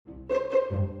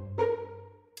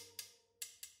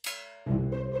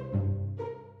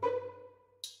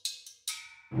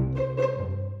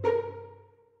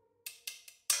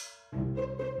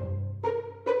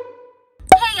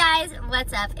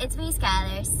what's up? It's me,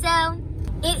 Skylar. So,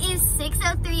 it is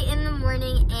 6:03 in the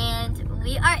morning and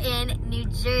we are in New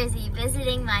Jersey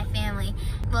visiting my family.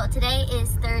 Well, today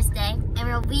is Thursday and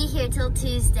we'll be here till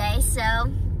Tuesday, so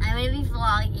I'm gonna be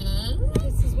vlogging.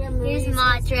 This is where Marie's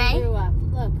Madre. grew up.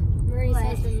 Look, Marie's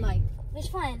husband, Mike. Which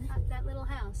one? That little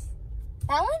house.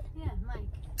 That one? Yeah, Mike.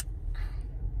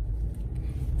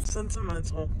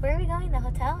 Sentimental. Where are we going? The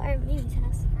hotel or Mimi's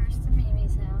house? First to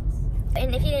Mimi's house.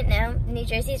 And if you didn't know, New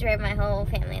Jersey is where my whole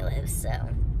family lives, so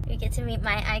you get to meet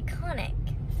my iconic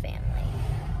family.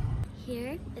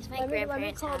 Here is my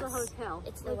grandparents' house. Let me call the hotel.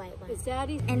 It's the white one. It's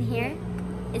Daddy's. And here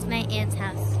is my aunt's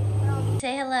house.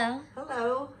 Say hello.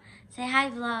 Hello. Say hi,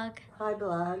 vlog. Hi,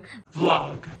 blog.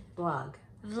 Vlog. Blog.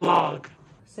 Vlog.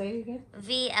 Say it again.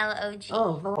 V-L-O-G.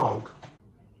 Oh, vlog.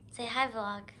 Say hi,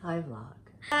 vlog. Hi, vlog.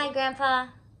 Hi, Grandpa.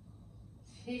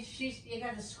 You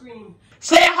gotta scream.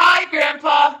 Say hi,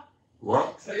 Grandpa.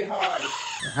 What? Say hi.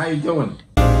 How you doing?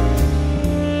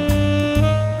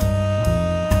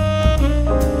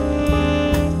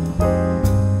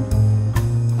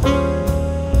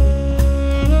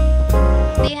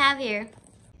 What do you have here?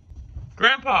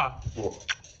 Grandpa.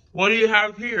 What do you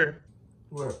have here?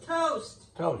 Where?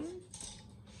 Toast. Toast.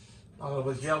 Oh,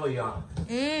 with jelly on.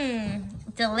 Mmm,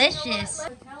 delicious.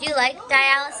 Do you like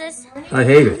dialysis? I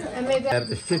hate it. I have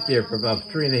to sit there for about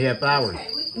 3.5 hours.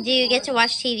 Do you get to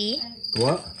watch TV?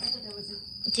 What?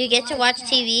 Do you get to watch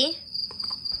TV?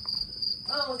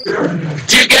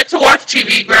 Do you get to watch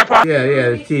TV, Grandpa? Yeah,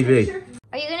 the TV.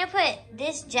 Are you gonna put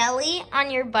this jelly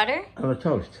on your butter? On a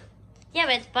toast. Yeah,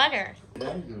 but it's butter.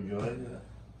 Thank you, Joy.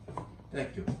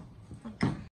 Thank you.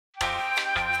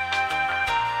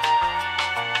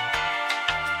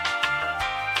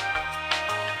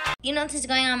 You know this is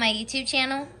going on my YouTube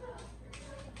channel?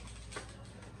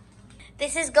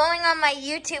 This is going on my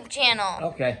YouTube channel.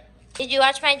 Okay. Did you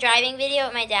watch my driving video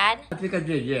with my dad? I think I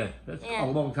did, yeah. That's Yeah. a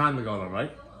long time ago, though,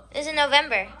 right? It was in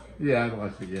November. Yeah, I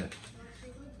watched it, yeah.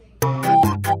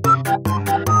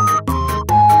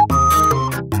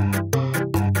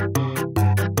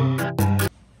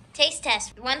 Taste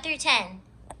test, 1 through 10.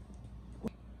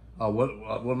 What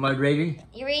am I rating?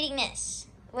 You're rating this.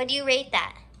 What do you rate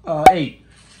that? 8.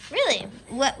 Really?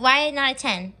 Why not a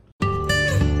 10?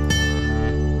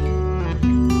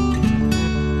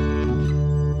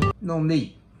 No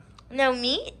meat. No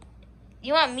meat?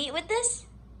 You want meat with this?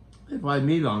 If I had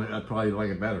meat on it, I'd probably like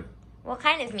it better. What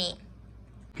kind of meat?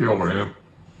 Kill him.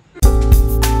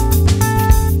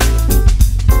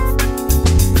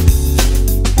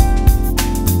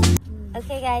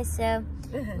 Okay guys, so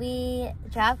we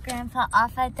dropped Grandpa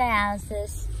off at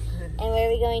dialysis. And where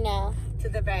are we going now? To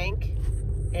the bank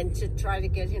and to try to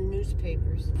get him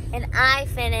newspapers. And I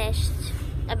finished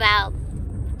about,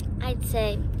 I'd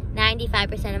say,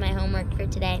 95% of my homework for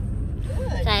today.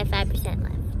 Good. So I have 5%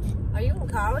 left. Are you in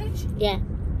college? Yeah,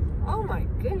 Oh my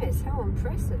goodness, how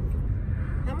impressive.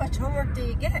 How much homework do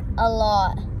you get? a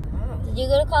lot. Oh, Did you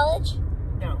go to college?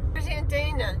 no. Where's Aunt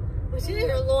Dana? Was she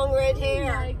her long red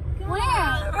hair?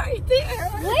 Where? Right there.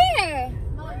 Where?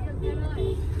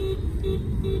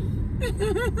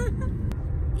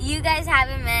 You guys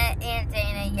haven't met Aunt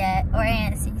Dana yet, or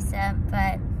Aunt Cisa,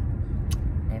 but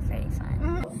they're pretty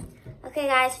fun. Okay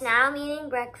guys, now I'm eating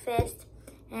breakfast,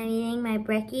 and I'm eating my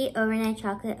Brekkie overnight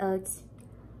chocolate oats.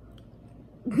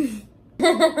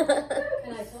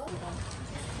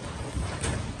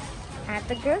 At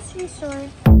the grocery store.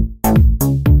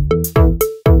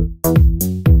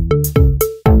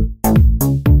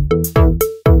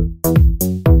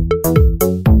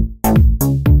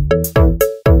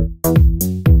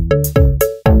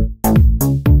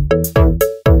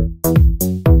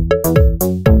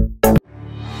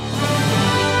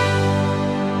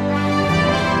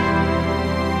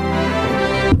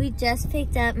 Just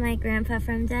picked up my grandpa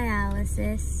from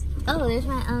dialysis. Oh, there's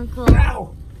my uncle.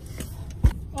 Ow!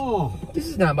 Oh, this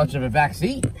is not much of a back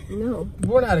seat. No.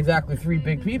 We're not exactly 3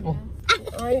 big people.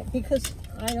 Because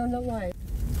I don't know why.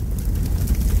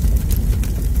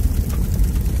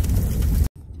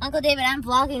 Uncle David, I'm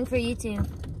vlogging for YouTube.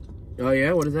 Oh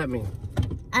yeah? What does that mean?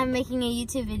 I'm making a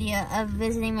YouTube video of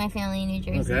visiting my family in New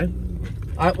Jersey. Okay.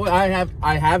 I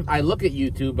look at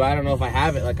YouTube, but I don't know if I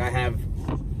have it like I have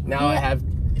now. I have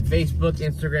Facebook,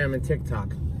 Instagram, and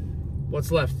TikTok. What's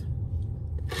left?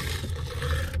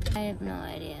 I have no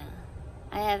idea.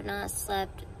 I have not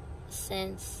slept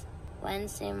since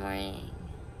Wednesday morning.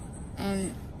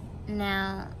 And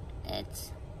now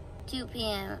it's 2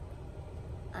 p.m.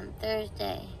 on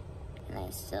Thursday, and I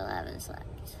still haven't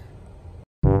slept.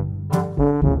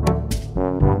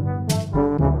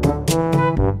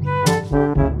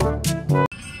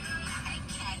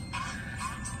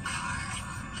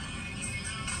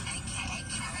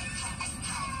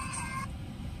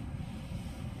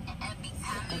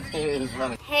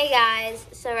 Hey guys,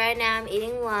 so right now I'm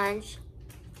eating lunch.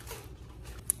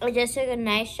 I just took a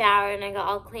nice shower and I got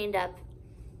all cleaned up.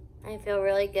 I feel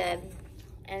really good.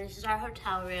 And this is our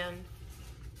hotel room.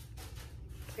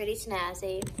 Pretty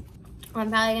snazzy. I'm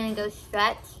probably gonna go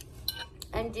stretch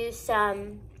and do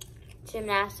some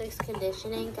gymnastics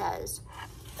conditioning because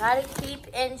gotta keep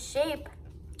in shape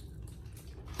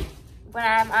when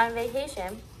I'm on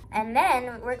vacation. And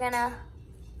then we're gonna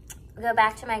go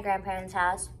back to my grandparents'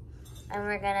 house and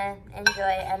we're gonna enjoy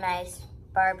a nice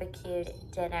barbecued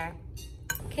dinner.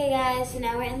 Okay guys, so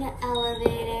now we're in the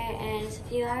elevator and it's a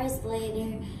few hours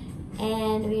later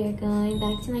and we are going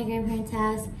back to my grandparents'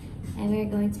 house and we're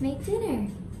going to make dinner.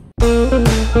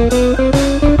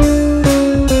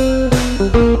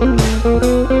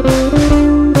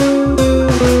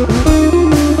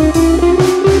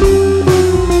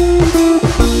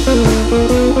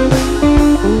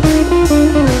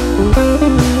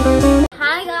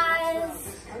 Hi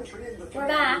guys, we're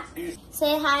back.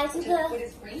 Say hi to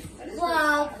the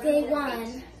vlog day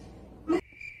one.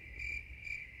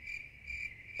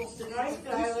 Hi,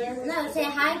 Skylar. No, say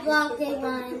hi vlog day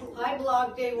one. Hi,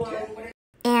 vlog day one.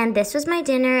 And this was my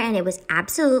dinner and it was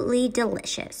absolutely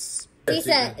delicious.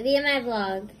 Lisa, be in my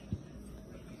vlog.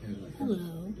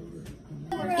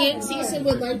 Aunt Cisa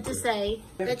would like to say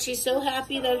that she's so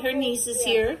happy that her niece is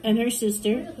here and her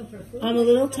sister. I'm a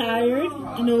little tired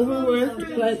and overworked,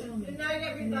 but Good night,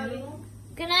 everybody.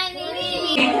 Good night,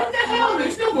 baby. What the hell?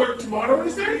 There's no work tomorrow,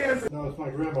 is there? No, it's my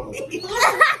grandmother.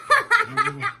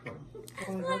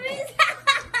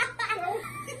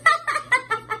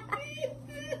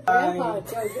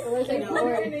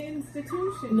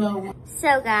 no.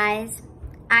 So guys,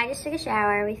 I just took a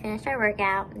shower. We finished our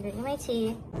workout. I'm drinking my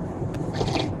tea.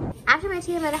 After my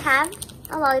tea, I'm gonna have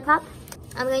a lollipop.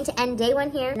 I'm going to end day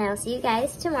one here, and I'll see you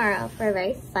guys tomorrow for a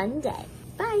very fun day.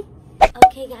 Bye.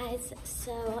 Okay guys,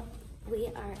 so we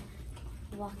are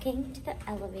walking to the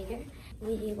elevator.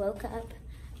 We woke up,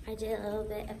 I did a little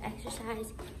bit of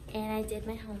exercise, and I did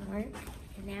my homework.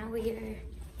 And now we are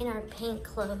in our paint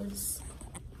clothes.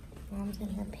 Mom's in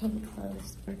her paint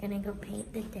clothes. We're gonna go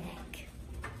paint the deck.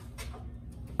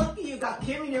 You got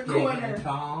Kim in your corner.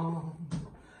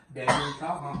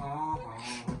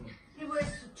 He wears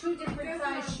two different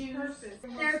size shoes.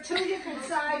 They're two different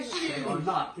size shoes. They are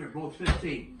not. They're both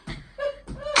 15.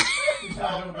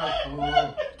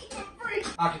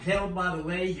 I can tell by the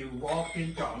way you walk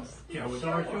in front. With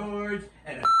our shorts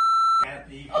and a at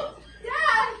the.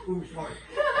 Dad! Ooh, sorry.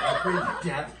 A pretty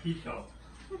Japanese show.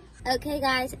 Okay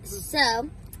guys, so,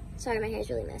 sorry my hair's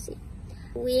really messy.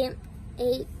 We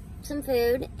ate some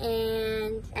food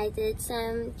and I did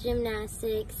some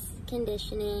gymnastics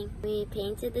conditioning. We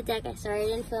painted the deck. I sorry I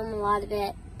didn't film a lot of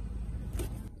it.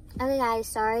 Okay guys,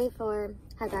 sorry for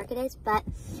how dark it is, but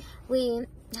we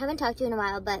haven't talked to you in a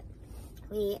while, but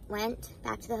we went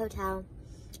back to the hotel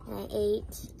and I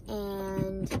ate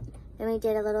and then we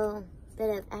did a little bit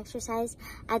of exercise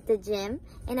at the gym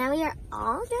and now we are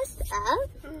all dressed up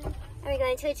and we're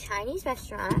going to a Chinese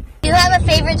restaurant. Do you have a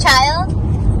favorite child?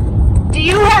 Do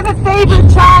you have a favorite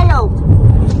child?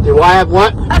 Do I have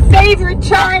what? A favorite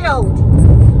child?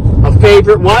 A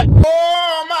favorite what?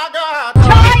 Oh my God!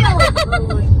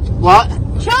 Child! What?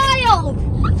 Child!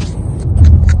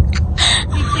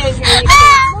 He can't hear you.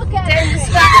 Look at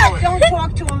him. Don't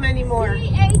talk to him anymore.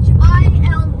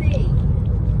 C-H-I-L-D.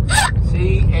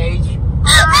 C-H.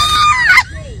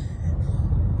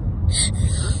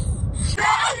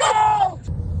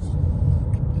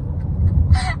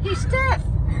 He's stiff.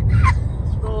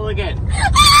 Roll again.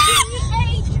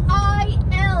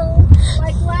 C-H-I-L,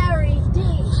 like Larry, D.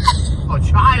 A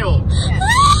child.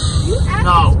 Yes. You ask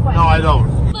No, this question. no, I don't.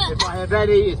 If I have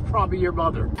any, it's probably your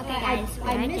mother. Okay guys,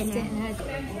 I missed it.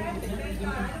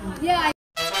 Yeah.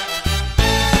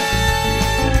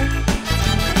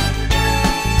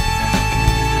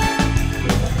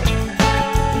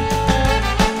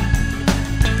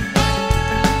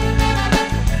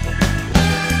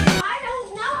 I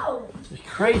don't know.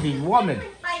 Crazy woman.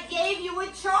 I gave you a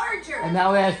charger. And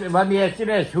now let me ask you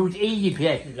this. Whose easy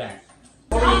pass is that?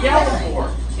 What are you yelling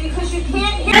for? Because you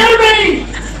can't hear me.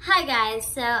 Hi guys,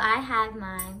 so I have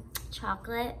my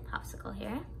chocolate popsicle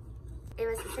here. It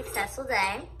was a successful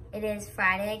day. It is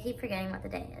Friday, I keep forgetting what the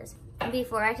day is.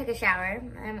 Before I took a shower,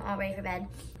 I'm all ready for bed.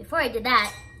 Before I did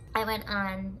that, I went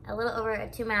on a little over a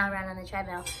 2-mile run on the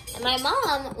treadmill. And my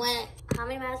mom went, how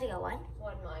many miles did you go, 1?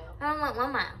 1 mile. I went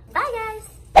 1 mile. Bye guys.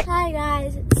 Hi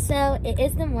guys, so it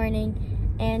is the morning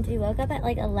and we woke up at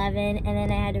like 11 and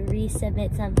then I had to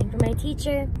resubmit something for my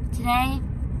teacher. Today,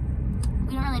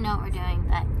 we don't really know what we're doing,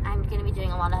 but I'm gonna be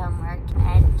doing a lot of homework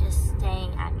and just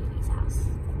staying at Mimi's house.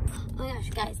 Oh my gosh,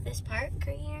 guys, this park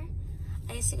right here,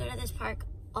 I used to go to this park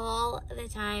all the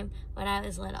time when I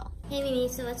was little. Hey, Mimi,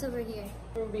 so what's over here?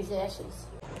 Ruby's ashes.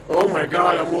 Oh my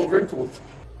God, I'm all wrinkled.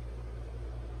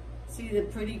 See the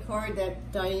pretty card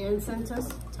that Diane sent us,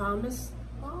 Thomas?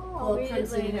 Oh, All read it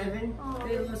Prince in later. Heaven. Oh.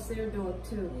 They lost their dog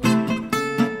too.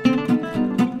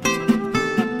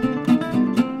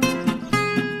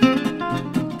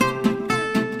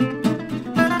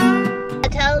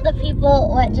 Tell the people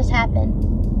what just happened.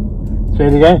 Say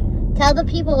it again. Tell the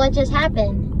people what just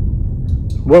happened.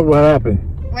 What happened?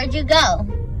 Where'd you go?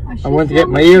 I went to get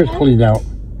my ears cleaned out.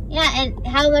 Yeah, and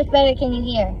how much better can you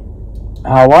hear?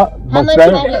 How what? How much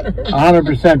better?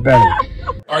 100% better.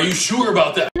 Are you sure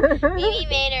about that? Mimi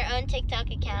made her own TikTok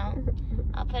account.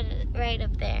 I'll put it right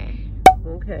up there.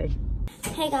 Okay.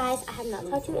 Hey guys, I have not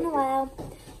talked to you in a while.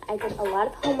 I did a lot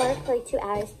of homework for like 2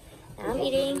 hours. Now I'm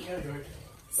eating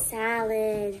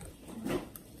salad.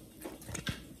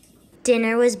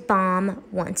 Dinner was bomb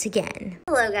once again.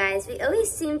 Hello guys, we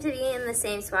always seem to be in the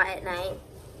same spot at night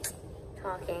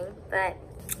talking, but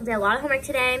we did a lot of homework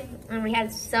today and we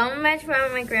had so much fun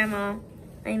with my grandma,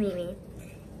 my Mimi.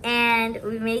 And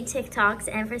we made TikToks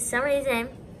and for some reason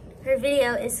her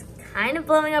video is kind of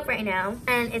blowing up right now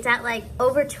and it's at like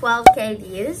over 12K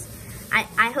views.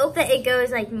 I hope that it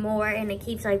goes like more and it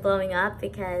keeps like blowing up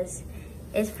because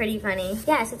it's pretty funny.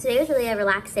 Yeah, so today was really a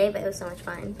relaxed day, but it was so much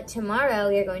fun. Tomorrow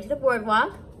we are going to the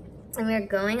boardwalk and we are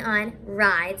going on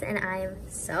rides and I am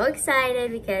so excited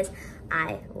because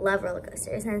I love roller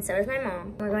coasters and so does my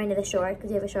mom. We're going to the shore because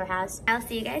we have a shore house. I'll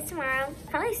see you guys tomorrow.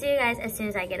 Probably see you guys as soon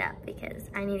as I get up because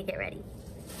I need to get ready.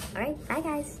 All right, bye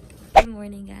guys. Good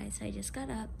morning guys, I just got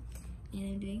up and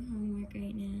I'm doing homework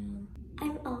right now.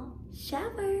 I'm all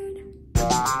showered.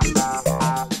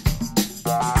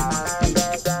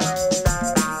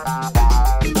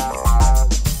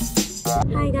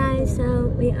 Hi guys, so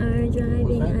we are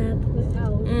driving up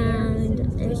and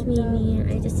there's Mimi.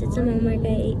 I just did some homework, I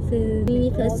ate food.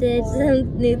 Mimi posted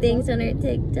some new things on her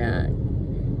TikTok.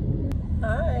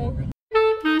 Hi.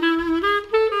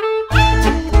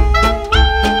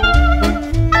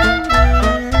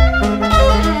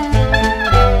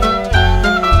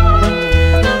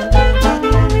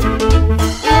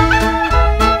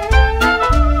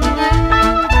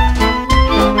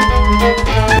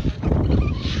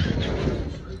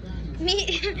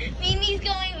 Mimi's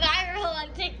going viral on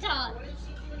TikTok.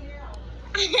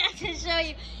 I have to show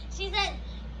you. She's at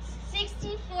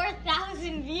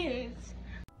 64,000 views.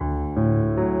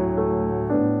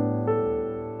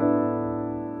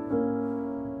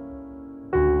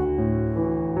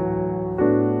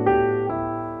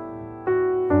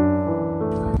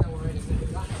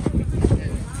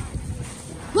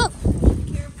 Whoa!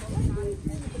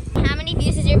 How many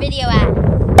views is your video at?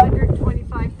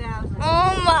 125,000.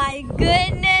 Oh my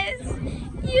goodness!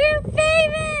 You're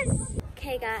famous!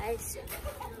 Okay guys,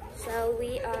 so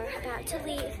we are about to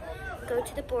leave, go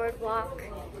to the boardwalk.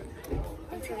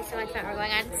 It's gonna be so much fun. We're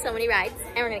going on so many rides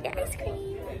and we're gonna get ice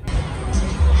cream.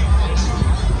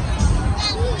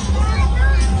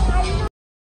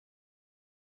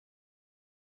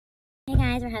 Hey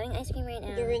guys, we're having ice cream right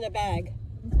now. They're in a bag.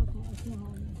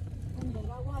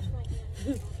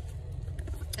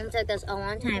 It took us a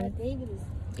long time to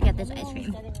get this ice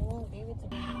cream.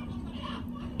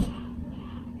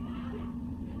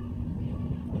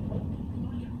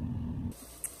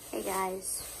 Hey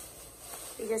guys,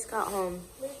 we just got home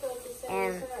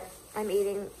and I'm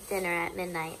eating dinner at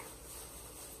midnight.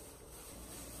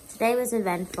 Today was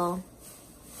eventful,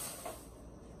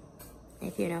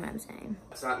 if you know what I'm saying.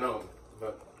 It's not known,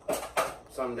 but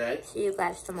someday. See you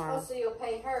guys tomorrow. So you'll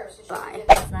pay her. So Bye.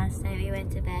 Last night we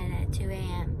went to bed at 2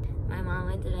 a.m. My mom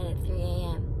went to bed at 3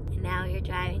 a.m. And now we're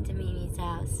driving to Mimi's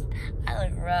house. I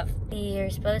look rough. We are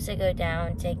supposed to go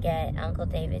down to get Uncle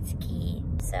David's key.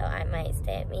 So I might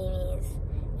stay at Mimi's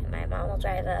and my mom will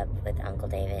drive up with Uncle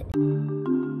David.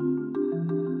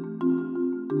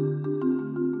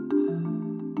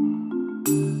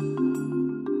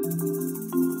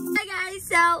 Hi guys,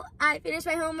 so I finished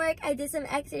my homework. I did some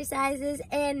exercises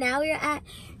and now we're at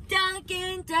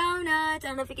Dunkin' Donuts. I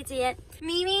don't know if you can see it.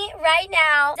 Mimi right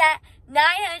now is at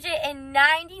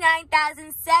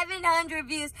 999,700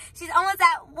 views. She's almost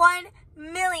at 1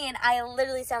 million. I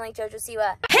literally sound like JoJo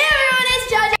Siwa. Hey everyone,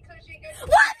 it's JoJo. 1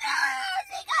 million!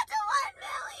 She got to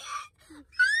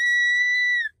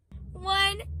 1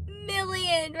 million! 1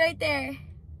 million right there.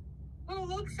 Who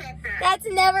looks at that? That's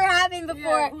never happened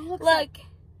before. Yeah, who looks look.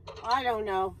 I don't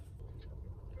know.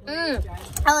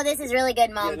 Oh, this is really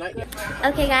good, Mom.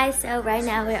 Okay, guys, so right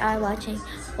now we are watching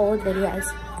old videos.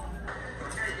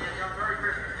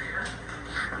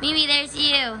 Mimi, there's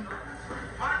you.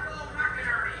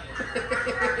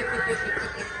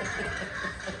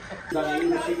 Not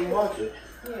even she can watch it.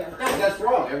 Yeah. No, that's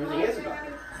wrong. Everything is about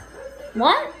it.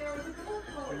 What?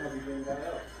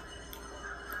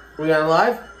 We on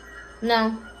live?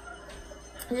 No.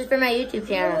 This is for my YouTube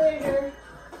channel.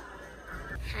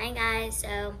 Hi guys,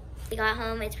 so we got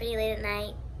home, it's pretty late at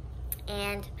night,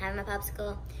 and I have my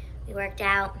popsicle. We worked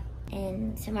out,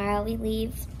 and tomorrow we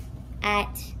leave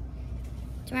at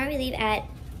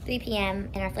 3 p.m.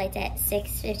 and our flight's at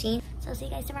 6:15. So I'll see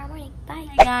you guys tomorrow morning. Bye.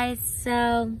 Hi guys,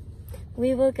 so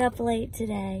we woke up late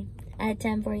today at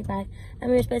 10:45,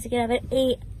 and we were supposed to get up at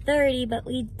 8:30, but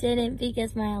we didn't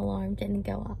because my alarm didn't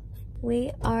go off.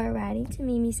 We are riding to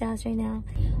Mimi's house right now.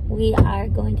 We are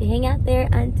going to hang out there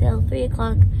until 3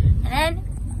 o'clock, and then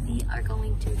we are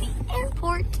going to the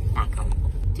airport back home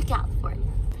to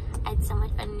California. I had so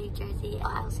much fun in New Jersey.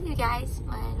 I'll see you guys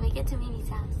when we get to Mimi's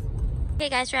house. Okay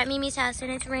guys, we're at Mimi's house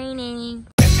and it's raining.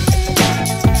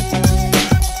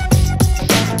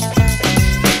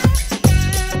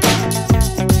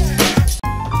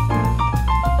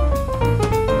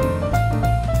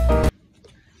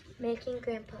 Making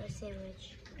Grandpa a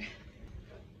sandwich.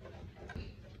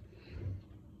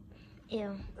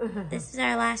 Ew. This is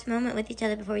our last moment with each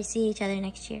other before we see each other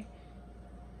next year.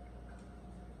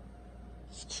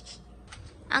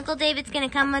 Uncle David's gonna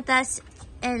come with us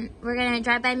and we're gonna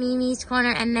drive by Mimi's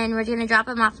corner and then we're gonna drop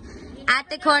him off at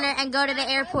the corner and go to the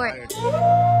airport.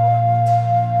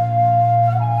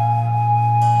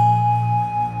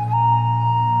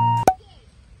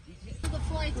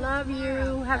 Love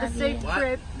you. Have a safe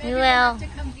trip. We will. Love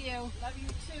you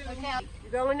too. Okay.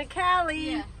 You're going to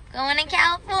Cali. Yeah. Going to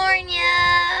California.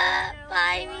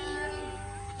 Bye,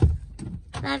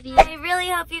 Mimi. Love you. I really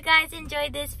hope you guys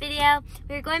enjoyed this video.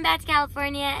 We're going back to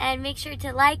California, and make sure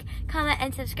to like, comment,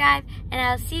 and subscribe. And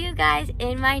I'll see you guys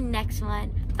in my next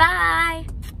one. Bye.